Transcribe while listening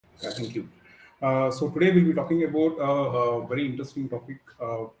Yeah, thank you. So today we'll be talking about a very interesting topic,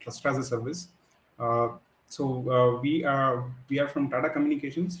 cluster as a service. We are from Tata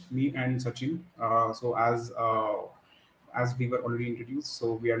Communications, me and Sachin. As we were already introduced,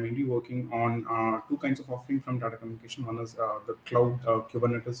 so we are mainly working on two kinds of offering from Tata Communication. One is the cloud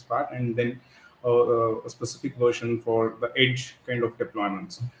Kubernetes part, and then a specific version for the edge kind of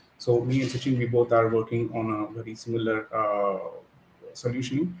deployments. So me and Sachin, we both are working on a very similar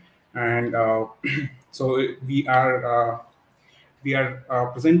solutioning, and so we are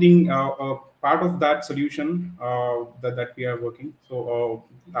presenting a part of that solution that we are working. So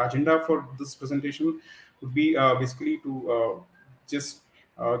the agenda for this presentation would be basically to just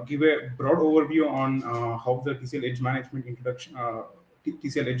give a broad overview on how the TCL Edge Management introduction,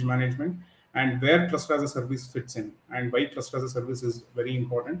 TCL Edge Management, and where cluster as a service fits in, and why cluster as a service is very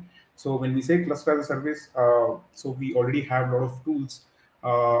important. So when we say cluster as a service, so we already have a lot of tools,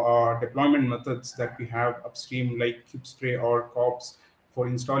 deployment methods that we have upstream, like kubespray or kops, for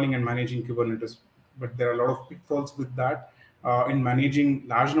installing and managing Kubernetes. But there are a lot of pitfalls with that in managing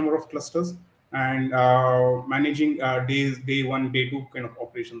large number of clusters and managing day one, day two kind of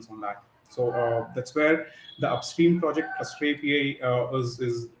operations on that. So that's where the upstream project Cluster API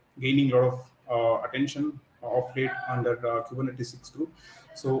is gaining a lot of attention of late under Kubernetes 6 group.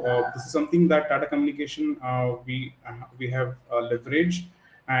 So this is something that Tata Communication we have leveraged,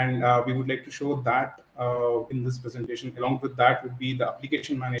 and we would like to show that in this presentation. Along with that would be the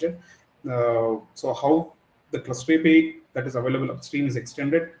application manager. So how the cluster API that is available upstream is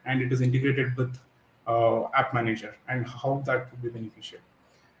extended and it is integrated with app manager, and how that could be beneficial.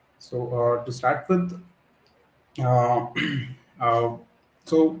 So to start with, uh, uh,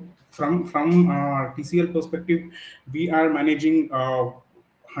 so from TCL perspective, we are managing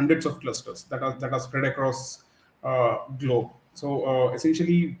hundreds of clusters that are spread across globe. So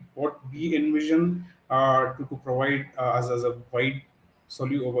essentially, what we envision to provide as a wide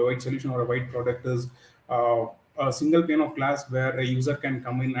solution or a wide product is a single pane of glass where a user can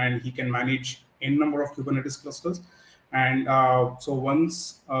come in and he can manage n number of Kubernetes clusters. And so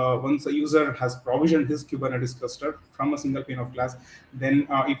once a user has provisioned his Kubernetes cluster from a single pane of glass, then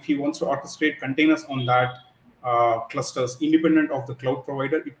if he wants to orchestrate containers on that clusters independent of the cloud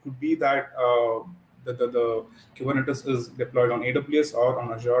provider, it could be that the Kubernetes is deployed on AWS or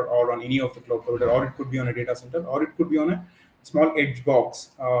on Azure or on any of the cloud provider, or it could be on a data center, or it could be on a small edge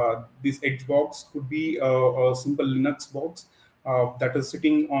box. This edge box could be a simple Linux box that is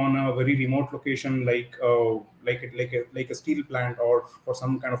sitting on a very remote location, like a steel plant, or for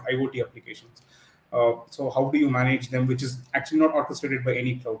some kind of IoT applications. So how do you manage them, which is actually not orchestrated by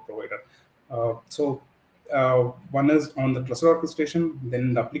any cloud provider? One is on the cluster orchestration,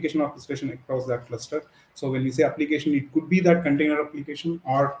 then the application orchestration across that cluster. So when we say application, it could be that container application,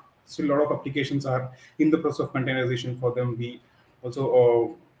 or still a lot of applications are in the process of containerization. For them, we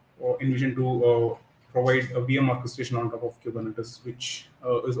also envision to provide a VM orchestration on top of Kubernetes, which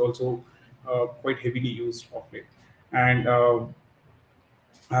is also quite heavily used of late. And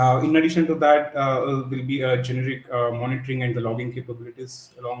in addition to that, will be a generic monitoring and the logging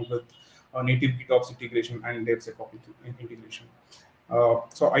capabilities, along with native GitOps integration and DevSecOps integration.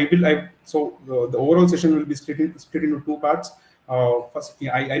 So the overall session will be split into two parts. First,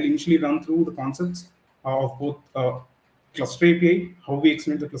 I'll initially run through the concepts of both cluster API, how we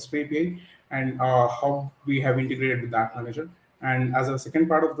extend the cluster API, and how we have integrated with the app manager. And as a second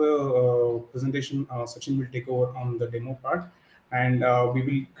part of the presentation, Sachin will take over on the demo part, and we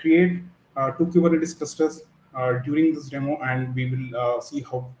will create two Kubernetes clusters during this demo, and we will see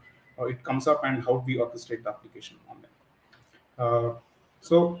how it comes up and how we orchestrate the application on them.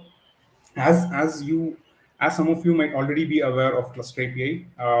 So as some of you might already be aware of Cluster API,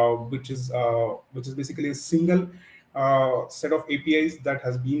 which is basically a single set of APIs that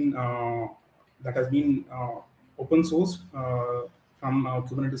has been open sourced from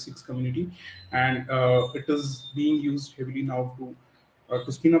Kubernetes 6 community, and it is being used heavily now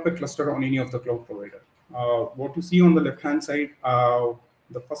to spin up a cluster on any of the cloud provider. What you see on the left hand side,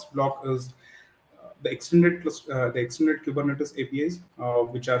 the first block is the extended Kubernetes APIs,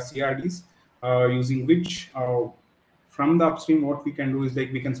 which are CRDs, using which from the upstream, what we can do is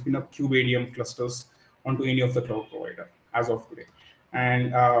like we can spin up kubeadm clusters onto any of the cloud provider as of today.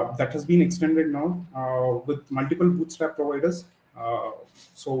 And that has been extended now with multiple bootstrap providers.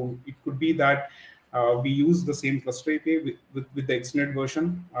 So it could be that we use the same cluster API with the extended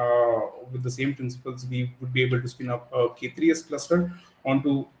version. With the same principles, we would be able to spin up a K3s cluster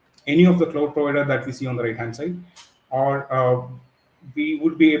onto any of the cloud provider that we see on the right hand side, or we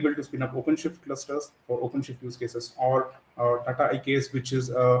would be able to spin up OpenShift clusters for OpenShift use cases, or Tata IKS, which is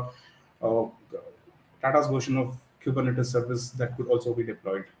a Tata's version of Kubernetes service that could also be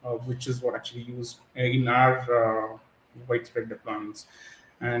deployed, which is what actually used in our widespread deployments.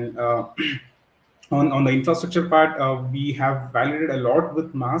 And on the infrastructure part, we have validated a lot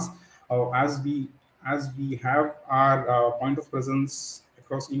with mass, as we have our point of presence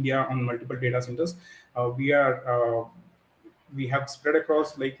across India on multiple data centers. We have spread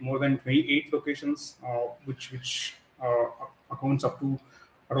across like more than 28 locations, which accounts up to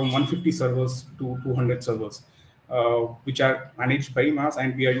around 150 servers to 200 servers, which are managed by mass,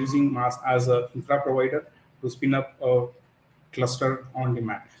 and we are using mass as a infra provider to spin up a cluster on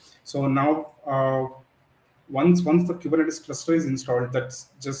demand. So now, once the Kubernetes cluster is installed, that's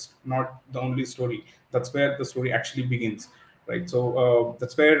just not the only story. That's where the story actually begins, right? So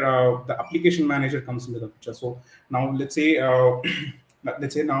that's where the application manager comes into the picture. So now let's say now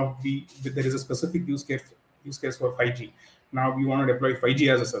there is a specific use case for 5G. Now we want to deploy 5G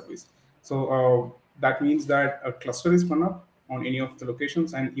as a service. So that means that a cluster is spun up on any of the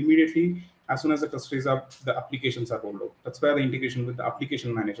locations, and immediately, as soon as the cluster is up, the applications are rolled out. That's where the integration with the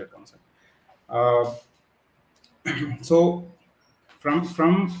application manager comes in. So from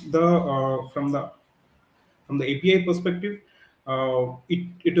the API perspective,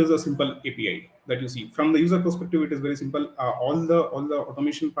 it is a simple API that you see. From the user perspective, it is very simple. All the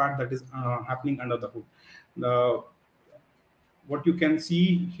automation part that is happening under the hood. What you can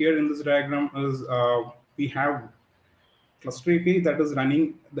see here in this diagram is we have cluster API that is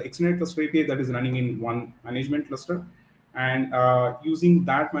running, the extended cluster API that is running in one management cluster. And using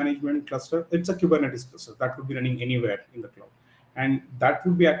that management cluster, it's a Kubernetes cluster that could be running anywhere in the cloud. And that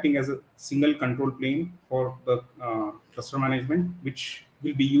would be acting as a single control plane for the cluster management, which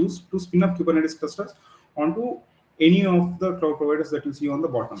will be used to spin up Kubernetes clusters onto any of the cloud providers that you see on the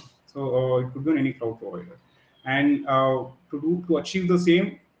bottom. So it could be on any cloud provider. And to achieve the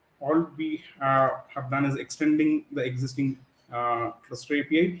same, all we have done is extending the existing cluster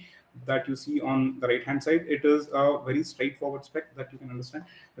API that you see on the right hand side. It is a very straightforward spec that you can understand.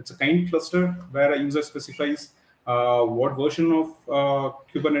 It's a kind cluster where a user specifies what version of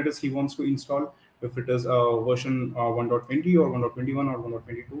Kubernetes he wants to install, if it is version 1.20 or 1.21 or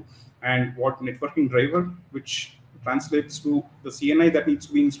 1.22, and what networking driver, which translates to the CNI that needs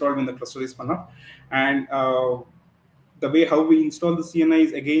to be installed when the cluster is spun up. And the way how we install the CNI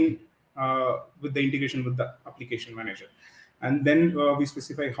is again with the integration with the application manager. And then we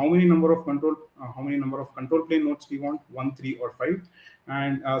specify how many number of control plane nodes we want, 1, 3, or 5,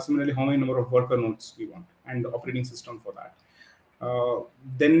 and similarly how many number of worker nodes we want, and the operating system for that.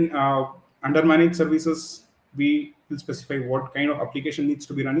 Then under managed services, we will specify what kind of application needs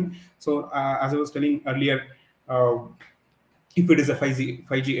to be running. So as I was telling earlier, if it is a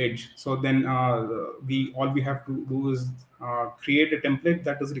 5G edge, so then all we have to do is create a template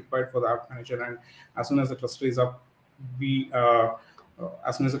that is required for the app manager, and as soon as the cluster is up, the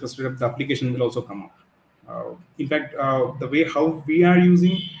application will also come up. In fact, the way how we are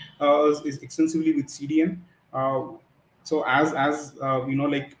using is extensively with CDN. So as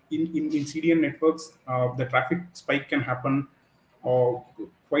like in CDN networks, the traffic spike can happen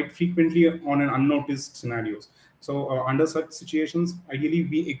quite frequently on an unnoticed scenarios. So under such situations, ideally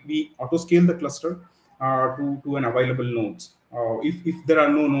we auto scale the cluster to an available nodes. If there are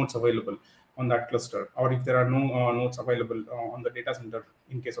no nodes available on that cluster, or if there are no nodes available on the data center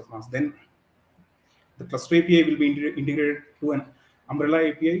in case of mass, then the cluster API will be integrated to an umbrella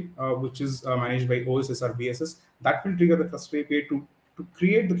API, which is managed by OSS or BSS. That will trigger the cluster API to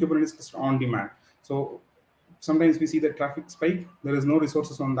create the Kubernetes cluster on demand. So sometimes we see the traffic spike, there is no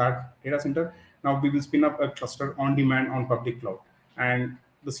resources on that data center. Now we will spin up a cluster on demand on public cloud, and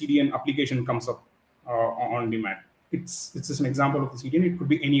the CDN application comes up on demand. It's just an example of the CDN. It could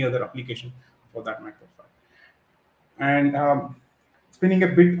be any other application for that matter. And spinning a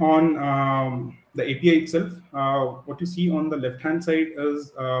bit on the API itself, what you see on the left-hand side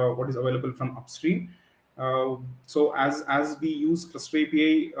is what is available from upstream. So as we use cluster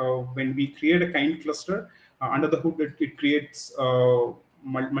API, when we create a kind cluster, under the hood, it creates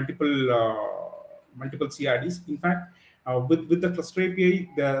multiple CRDs. In fact, with the cluster API,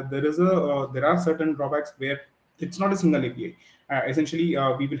 there are certain drawbacks where it's not a single API. Essentially,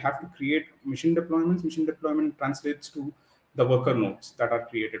 we will have to create machine deployments. Machine deployment translates to the worker nodes that are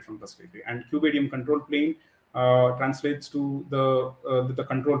created from cluster API, and KubeADM control plane translates to the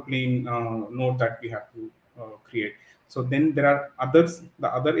control plane node that we have to create. So then there are the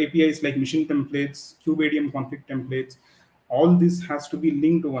other APIs like machine templates, KubeADM config templates. All this has to be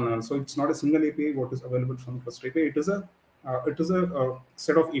linked to one another. So it's not a single API what is available from cluster API. It is a it is a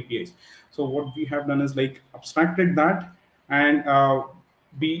set of APIs. So what we have done is like abstracted that, and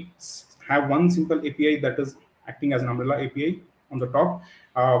we have one simple API that is acting as an umbrella API on the top,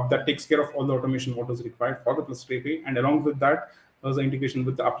 that takes care of all the automation what is required for the cluster API, and along with that there's the integration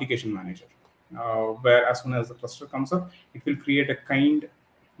with the application manager, where as soon as the cluster comes up, it will create a kind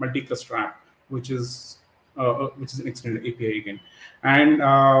multi-cluster app, which is an extended API again. And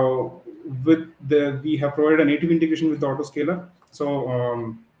with the we have provided a native integration with the autoscaler.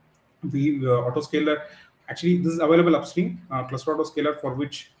 So the autoscaler, actually this is available upstream, cluster autoscaler, for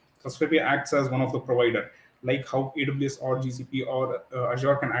which cluster API acts as one of the provider, like how AWS or GCP or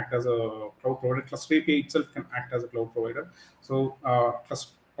Azure can act as a cloud provider. Cluster API itself can act as a cloud provider. So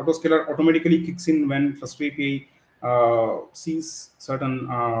autoscaler automatically kicks in when cluster API sees certain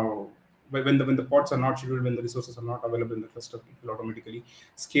when the pods are not scheduled, when the resources are not available in the cluster, it will automatically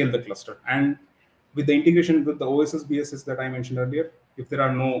scale the cluster. And with the integration with the OSS BSS that I mentioned earlier, if there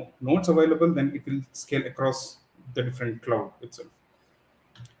are no nodes available, then it will scale across the different cloud itself.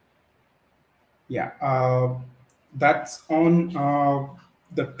 Yeah, that's on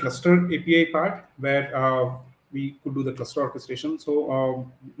the cluster API part, where we could do the cluster orchestration.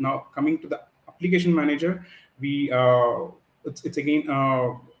 So now coming to the application manager, we it's again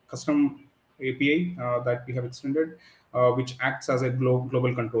custom API that we have extended, which acts as a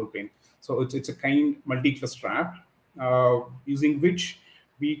global control plane. So it's a kind multi-cluster app, using which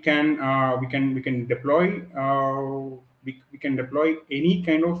we can deploy we can deploy any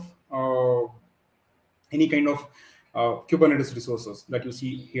kind of Kubernetes resources that you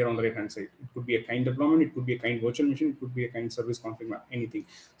see here on the right hand side. It could be a kind deployment, it could be a kind virtual machine, it could be a kind service config map, anything.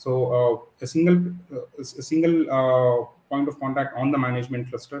 So a single point of contact on the management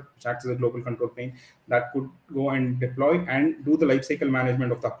cluster, which acts as a global control plane, that could go and deploy and do the lifecycle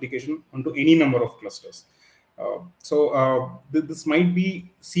management of the application onto any number of clusters. This might be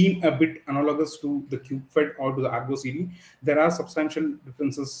seen a bit analogous to the KubeFed or to the Argo CD. There are substantial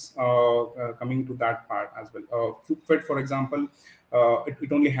differences coming to that part as well. KubeFed, for example,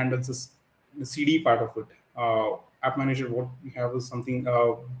 it only handles the CD part of it. App Manager, what we have is something,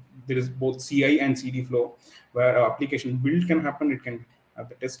 there is both CI and CD flow, where application build can happen,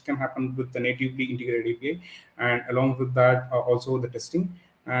 the test can happen with the natively integrated API, and along with that also the testing,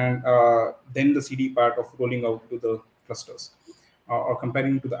 and then the CD part of rolling out to the clusters. Or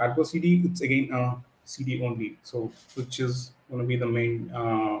comparing to the Argo CD, it's again CD only, so which is going to be the main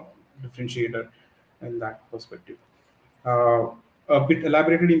differentiator in that perspective. A bit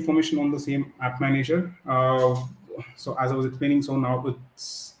elaborated information on the same app manager. So as I was explaining, so now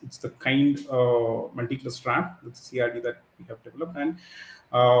it's the kind multi-cluster app, that's CRD that we have developed, and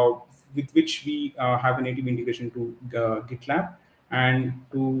with which we have a native integration to GitLab and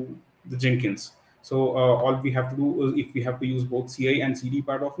to the Jenkins. So all we have to do is, if we have to use both CI and CD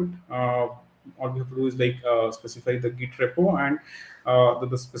part of it, all we have to do is like specify the Git repo and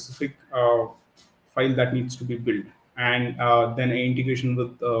the specific file that needs to be built, and then an integration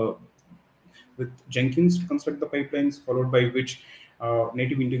with Jenkins to construct the pipelines, followed by which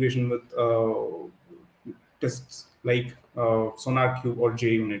native integration with tests like SonarQube or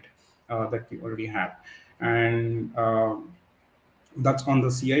JUnit that we already have. And that's on the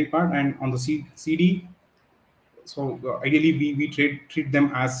CI part. And on the CD, so ideally we treat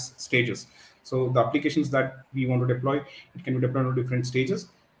them as stages. So the applications that we want to deploy, it can be deployed to different stages.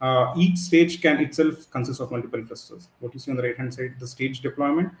 Each stage can itself consist of multiple clusters. What you see on the right hand side, the stage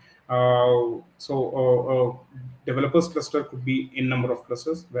deployment. Developers cluster could be in number of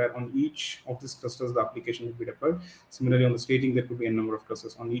clusters, where on each of these clusters the application will be deployed. Similarly, on the staging, there could be a number of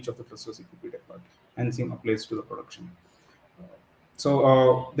clusters. On each of the clusters it could be deployed, and same applies to the production.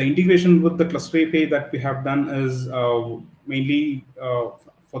 So the integration with the cluster API that we have done is mainly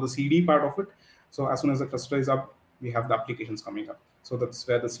for the CD part of it. So as soon as the cluster is up, we have the applications coming up. So that's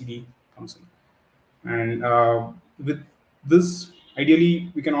where the CD comes in. And with this,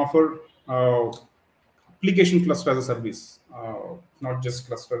 ideally, we can offer application cluster as a service, not just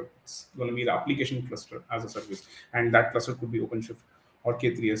cluster. It's going to be the application cluster as a service. And that cluster could be OpenShift or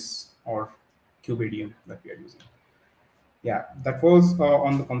K3s or KubeADM that we are using. Yeah, that was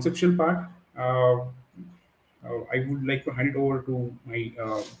on the conceptual part. I would like to hand it over to my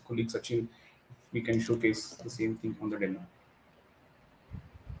colleague Sachin, if we can showcase the same thing on the demo.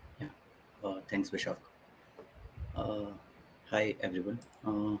 Yeah, thanks, Vyshak. Hi, everyone.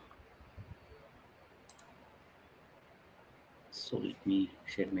 So let me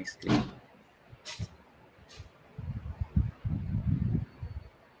share my screen.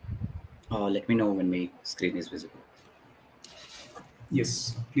 Let me know when my screen is visible.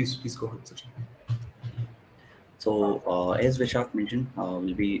 Yes, please go ahead, Sachin. So, as Vishak mentioned,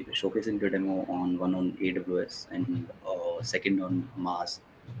 we'll be showcasing the demo on one on AWS and second on Mars.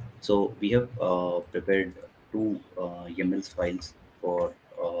 So, we have prepared two YAML files for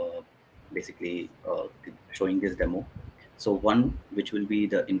basically showing this demo. So, one which will be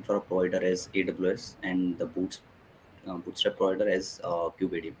the infra provider as AWS and the bootstrap provider as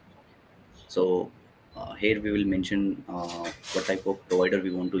Kubernetes. So, here we will mention what type of provider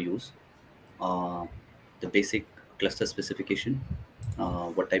we want to use, uh, the basic cluster specification,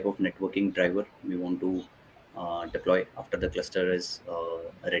 what type of networking driver we want to deploy after the cluster is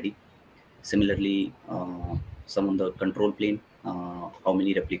ready. Similarly, some on the control plane, how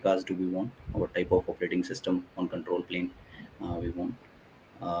many replicas do we want, what type of operating system on control plane we want.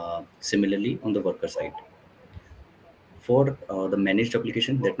 Similarly, on the worker side, for the managed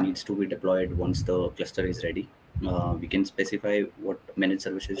application that needs to be deployed once the cluster is ready, we can specify what managed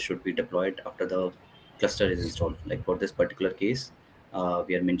services should be deployed after the cluster is installed. Like for this particular case,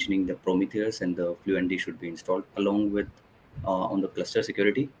 we are mentioning the Prometheus and the Fluentd should be installed along with on the cluster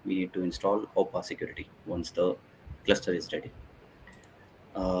security. We need to install OPA security once the cluster is ready.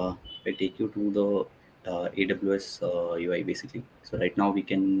 If I take you to the AWS UI basically. So right now we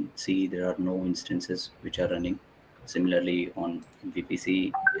can see there are no instances which are running. Similarly on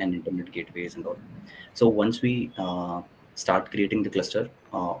VPC and internet gateways and all. So once we start creating the cluster,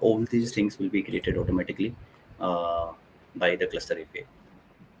 all these things will be created automatically uh, by the cluster API.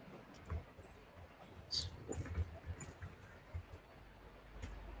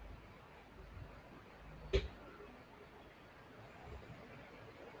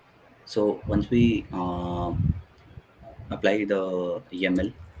 So once we apply the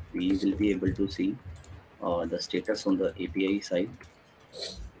YAML, we will be able to see the status on the API side.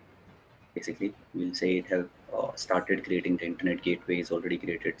 Basically, we'll say it have started creating the internet gateway is already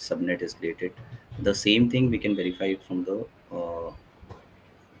created, subnet is created. The same thing we can verify from the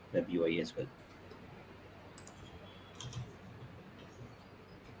web UI as well.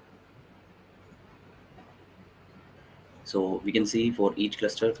 So we can see for each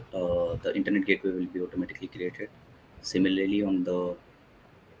cluster, the internet gateway will be automatically created. Similarly, on the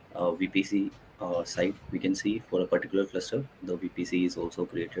VPC side, we can see for a particular cluster, the VPC is also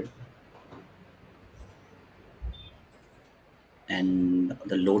created, and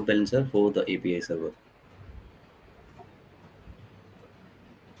the load balancer for the API server.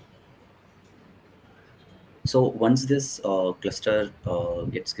 So once this cluster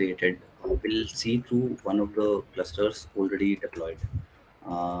gets created, we'll see through one of the clusters already deployed.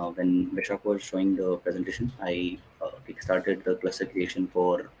 When Vyshak was showing the presentation, I kickstarted the cluster creation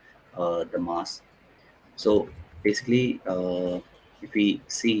for the mass. So basically, if we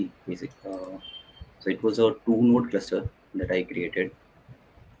see, so it was a two-node cluster that I created.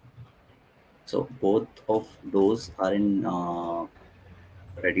 So both of those are in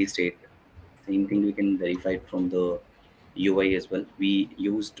ready state. Same thing we can verify it from the UI as well. We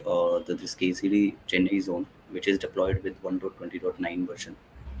used this KCD Chennai zone, which is deployed with 1.20.9 version.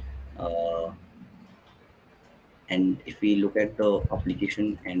 Uh, and if we look at the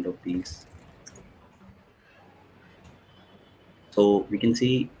application end of these, so we can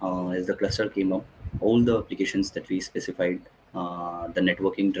see as the cluster came up, all the applications that we specified, the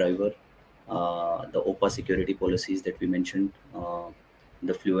networking driver, the OPA security policies that we mentioned,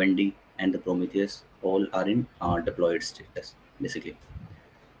 the Fluentd and the Prometheus, all are in deployed status, basically.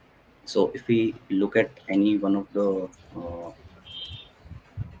 So if we look at any one of the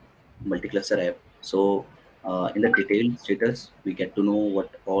multi-cluster app, so in the detailed status, we get to know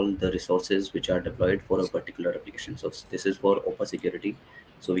what all the resources which are deployed for a particular application. So this is for OPA security.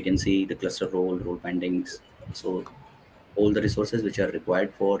 So we can see the cluster role bindings. So all the resources which are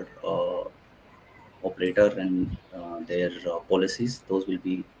required for operator and their policies, those will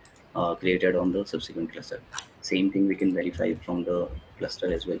be created on the subsequent cluster. Same thing we can verify from the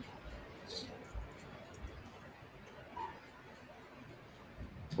cluster as well.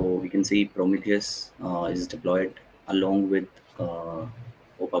 So we can see Prometheus is deployed along with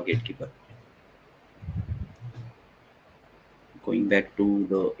OPA Gatekeeper. Going back to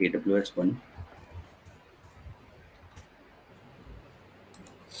the AWS one,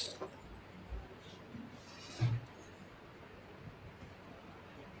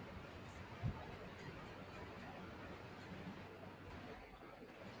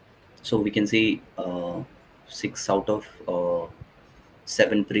 so we can see 6 out of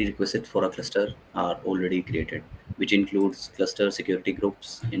 7 prerequisites for a cluster are already created, which includes cluster security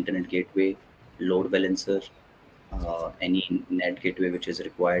groups, internet gateway, load balancer, any net gateway which is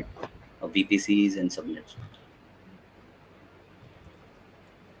required, VPCs and subnets.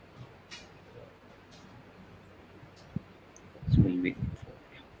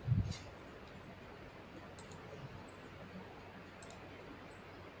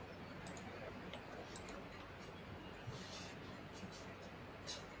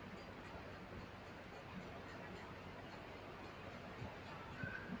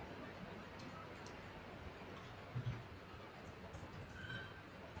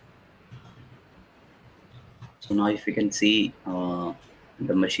 So now if you can see,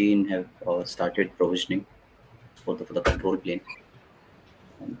 the machine have started provisioning for the control plane,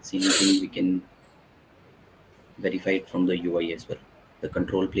 and same thing we can verify it from the UI as well. The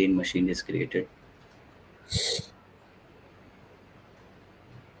control plane machine is created.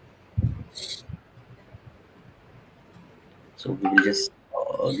 So we will just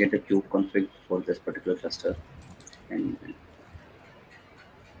get a kube config for this particular cluster, and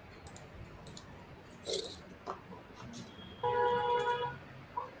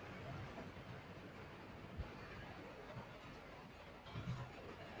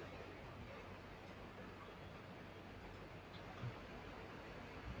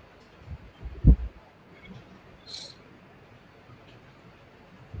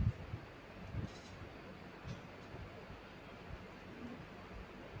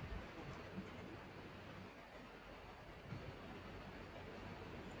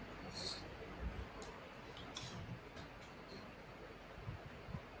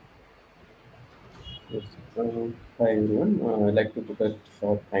Yes. Hi everyone. I'd like to put a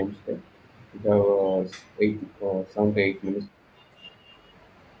short timestamp. We have 7 to 8 minutes.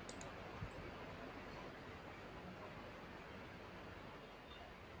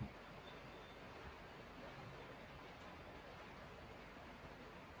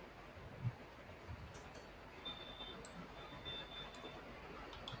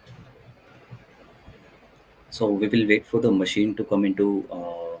 so we will wait for the machine to come into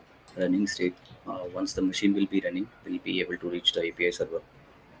running state. Once the machine will be running, we'll be able to reach the API server.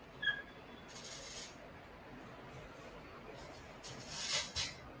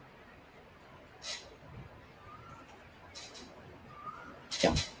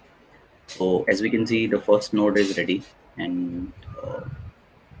 Yeah. So as we can see, the first node is ready, and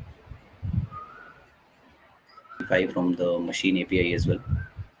verify from the machine API as well.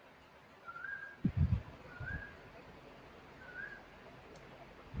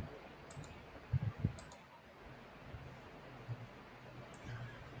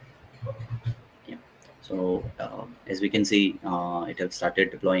 Yeah. So as we can see, it has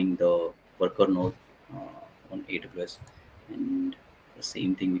started deploying the worker node on AWS, and the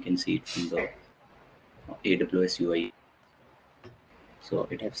same thing we can see it from the AWS UI. So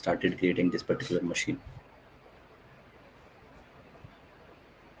it has started creating this particular machine.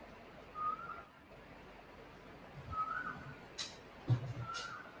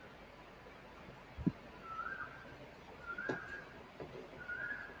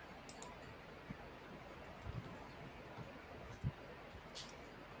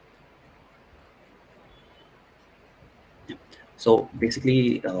 So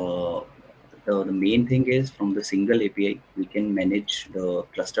basically, the main thing is from the single API, we can manage the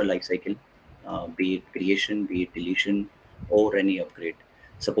cluster lifecycle, be it creation, be it deletion, or any upgrade.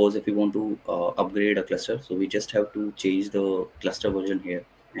 Suppose if we want to upgrade a cluster, so we just have to change the cluster version here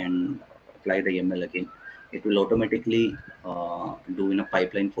and apply the ML again. It will automatically do in a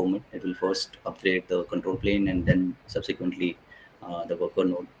pipeline format. It will first upgrade the control plane and then subsequently the worker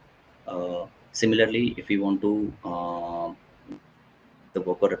node. Similarly, if we want to the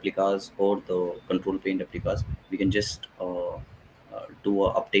worker replicas or the control plane replicas, we can just do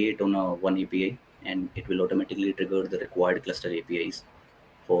a update on a one API, and it will automatically trigger the required cluster APIs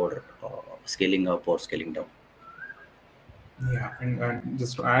for scaling up or scaling down. Yeah, and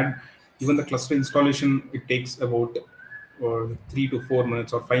just to add, even the cluster installation, it takes about 3 to 4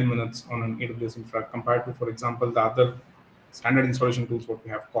 minutes or 5 minutes on an AWS infra compared to, for example, the other standard installation tools what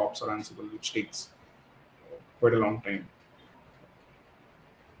we have, COPS or Ansible, which takes quite a long time.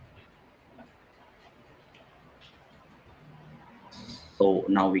 So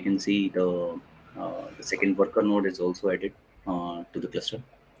now we can see the second worker node is also added to the cluster.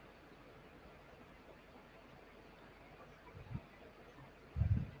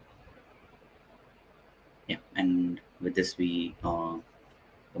 Yeah, and with this we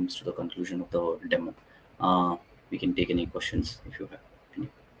comes to the conclusion of the demo. We can take any questions if you have any.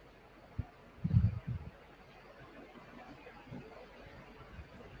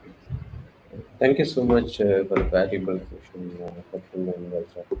 Thank you so much for the valuable question, Sachin and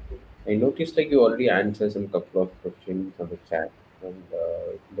Vyshak. I noticed like you already answered some couple of questions on the chat, and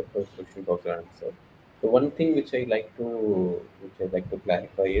the first question also answered. So one thing which I like to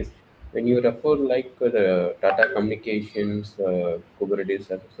clarify is when you refer like the Tata Communications Kubernetes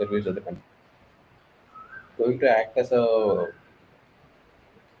as a service as a going to act as a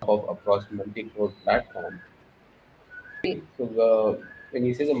of across multi-cloud platform. So when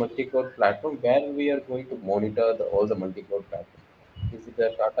you say the multi-cloud platform, where we are going to monitor all the multi-cloud platform? Is it the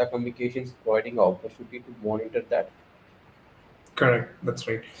Tata Communications providing an opportunity to monitor that? Correct. That's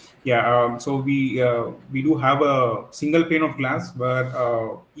right. Yeah. So we do have a single pane of glass where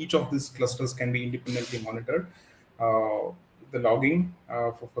each of these clusters can be independently monitored. The logging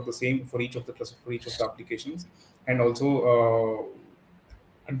for the same for each of the cluster for each of the applications, and also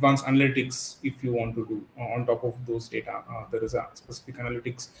advanced analytics if you want to do on top of those data. There is a specific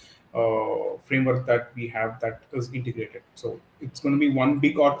analytics framework that we have that is integrated. So it's going to be one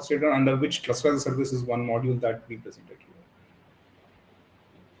big orchestrator under which cluster as a service is one module that we presented here.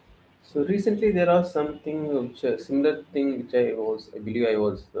 So recently there are something which similar thing which I believe I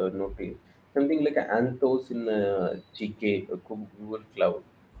was noting something like Anthos in GK Google Cloud.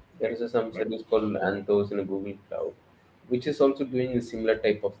 There Right. is some Right. service called Anthos in a Google Cloud, which is also doing a similar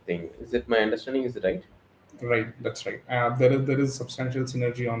type of thing. Is it my understanding is right? Right, that's right. There is substantial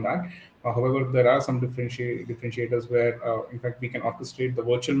synergy on that. However, there are some differentiators where, in fact, we can orchestrate the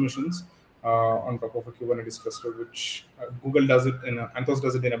virtual machines on top of a Kubernetes cluster, which Google does it Anthos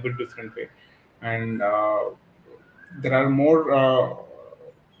does it in a bit different way, and there are more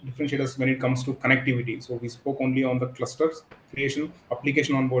differentiators when it comes to connectivity. So we spoke only on the clusters creation,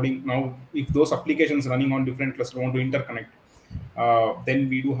 application onboarding. Now, if those applications running on different clusters want to interconnect, then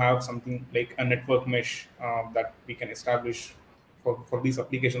we do have something like a network mesh that we can establish for these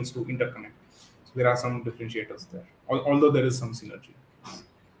applications to interconnect. So there are some differentiators there, although there is some synergy.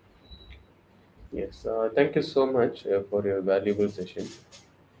 Yes. Thank you so much for your valuable session.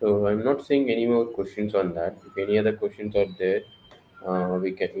 So I'm not seeing any more questions on that. If any other questions are there,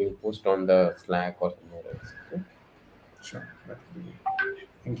 we'll post on the Slack or somewhere else. Okay. Sure, that would be good.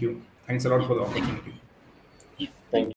 Thank you. Thanks a lot Yeah, for the thank you. opportunity.